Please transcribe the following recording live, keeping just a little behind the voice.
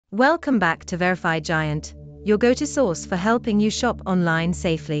Welcome back to Verified Giant, your go-to source for helping you shop online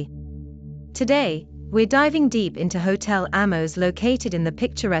safely. Today, we're diving deep into Hotel Amos located in the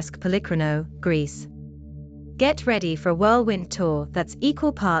picturesque Polychrono, Greece. Get ready for a whirlwind tour that's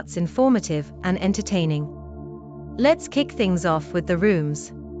equal parts informative and entertaining. Let's kick things off with the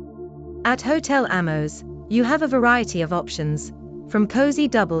rooms. At Hotel Amos, you have a variety of options, from cozy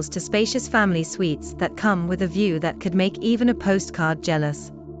doubles to spacious family suites that come with a view that could make even a postcard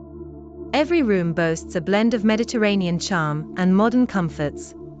jealous. Every room boasts a blend of Mediterranean charm and modern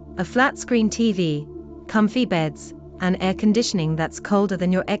comforts, a flat-screen TV, comfy beds, and air conditioning that's colder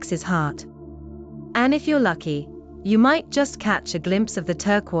than your ex's heart. And if you're lucky, you might just catch a glimpse of the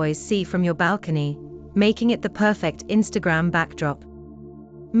turquoise sea from your balcony, making it the perfect Instagram backdrop.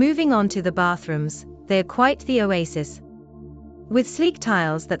 Moving on to the bathrooms, they're quite the oasis. With sleek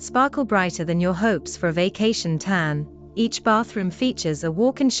tiles that sparkle brighter than your hopes for a vacation tan, each bathroom features a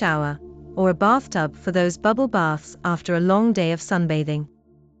walk-in shower, or a bathtub for those bubble baths after a long day of sunbathing.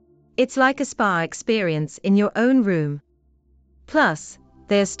 It's like a spa experience in your own room. Plus,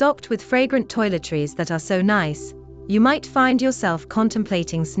 they're stocked with fragrant toiletries that are so nice, you might find yourself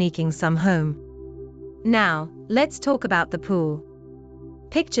contemplating sneaking some home. Now, let's talk about the pool.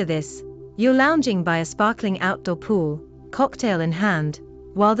 Picture this, you're lounging by a sparkling outdoor pool, cocktail in hand,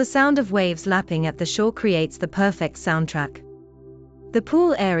 while the sound of waves lapping at the shore creates the perfect soundtrack. The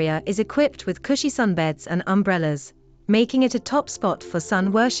pool area is equipped with cushy sunbeds and umbrellas, making it a top spot for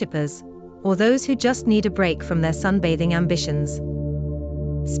sun worshippers, or those who just need a break from their sunbathing ambitions.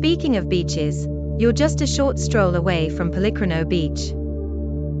 Speaking of beaches, you're just a short stroll away from Polychrono Beach.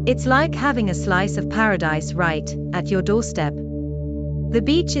 It's like having a slice of paradise right at your doorstep. The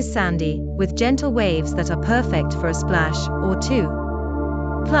beach is sandy, with gentle waves that are perfect for a splash or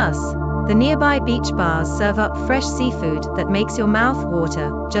two. Plus, the nearby beach bars serve up fresh seafood that makes your mouth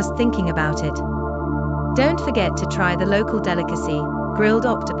water just thinking about it. Don't forget to try the local delicacy, grilled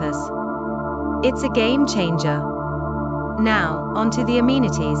octopus. It's a game changer. Now, onto the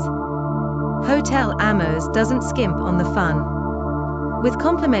amenities. Hotel Amos doesn't skimp on the fun. With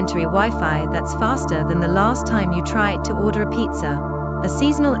complimentary Wi-Fi that's faster than the last time you tried to order a pizza, a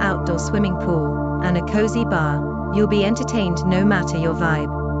seasonal outdoor swimming pool, and a cozy bar, you'll be entertained no matter your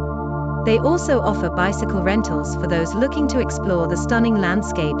vibe. They also offer bicycle rentals for those looking to explore the stunning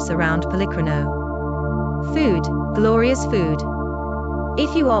landscapes around Polychrono. Food, glorious food.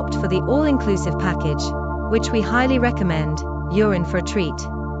 If you opt for the all-inclusive package, which we highly recommend, you're in for a treat.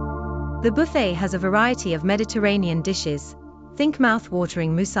 The buffet has a variety of Mediterranean dishes, think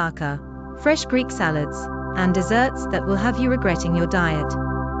mouth-watering moussaka, fresh Greek salads, and desserts that will have you regretting your diet.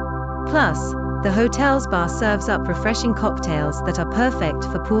 Plus, the hotel's bar serves up refreshing cocktails that are perfect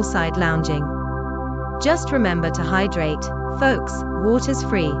for poolside lounging. Just remember to hydrate, folks, water's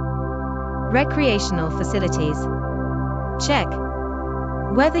free. Recreational facilities. Check.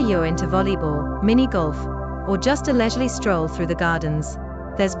 Whether you're into volleyball, mini golf, or just a leisurely stroll through the gardens,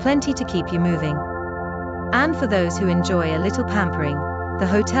 there's plenty to keep you moving. And for those who enjoy a little pampering, the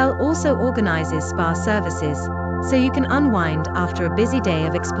hotel also organizes spa services, so you can unwind after a busy day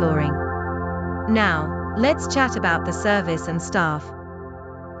of exploring. Now, let's chat about the service and staff.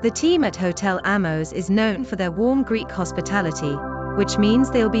 The team at Hotel Amos is known for their warm Greek hospitality, which means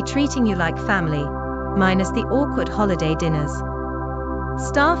they'll be treating you like family, minus the awkward holiday dinners.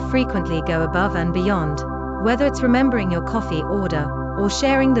 Staff frequently go above and beyond, whether it's remembering your coffee order, or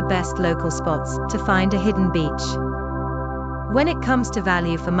sharing the best local spots to find a hidden beach. When it comes to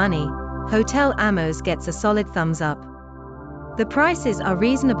value for money, Hotel Amos gets a solid thumbs up. The prices are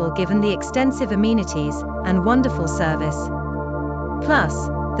reasonable given the extensive amenities and wonderful service. Plus,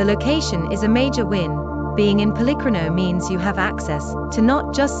 the location is a major win. Being in Polychrono means you have access to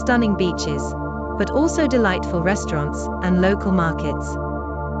not just stunning beaches, but also delightful restaurants and local markets.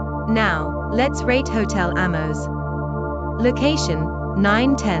 Now, let's rate Hotel Amos. Location,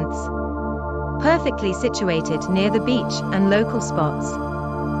 9/10. Perfectly situated near the beach and local spots.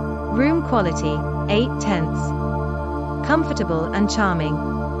 Room quality, 8/10. Comfortable and charming.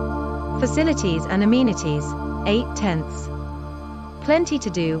 Facilities and amenities, 8/10. Plenty to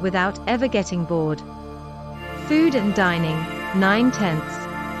do without ever getting bored. Food and dining, 9/10.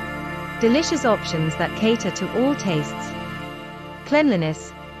 Delicious options that cater to all tastes.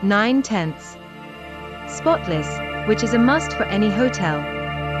 Cleanliness, 9/10. Spotless, which is a must for any hotel.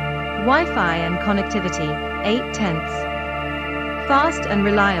 Wi-Fi and connectivity, 8/10. Fast and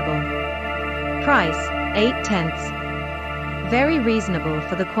reliable. Price, 8/10. Very reasonable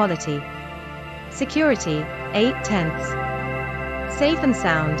for the quality. Security, 8/10. Safe and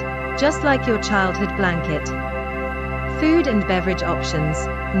sound, just like your childhood blanket. Food and beverage options,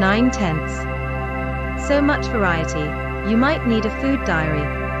 9 tenths. So much variety, you might need a food diary.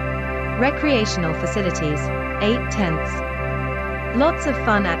 Recreational facilities, 8 tenths. Lots of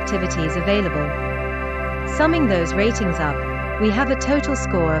fun activities available. Summing those ratings up, we have a total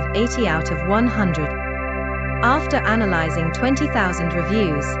score of 80 out of 100. After analyzing 20,000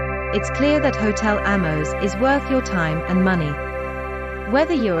 reviews, it's clear that Hotel Amos is worth your time and money.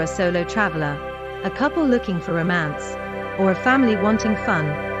 Whether you're a solo traveler, a couple looking for romance, or a family wanting fun,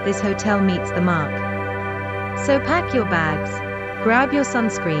 this hotel meets the mark. So pack your bags, grab your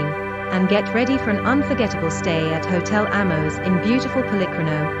sunscreen, and get ready for an unforgettable stay at Hotel Amos in beautiful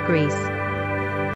Polychrono, Greece.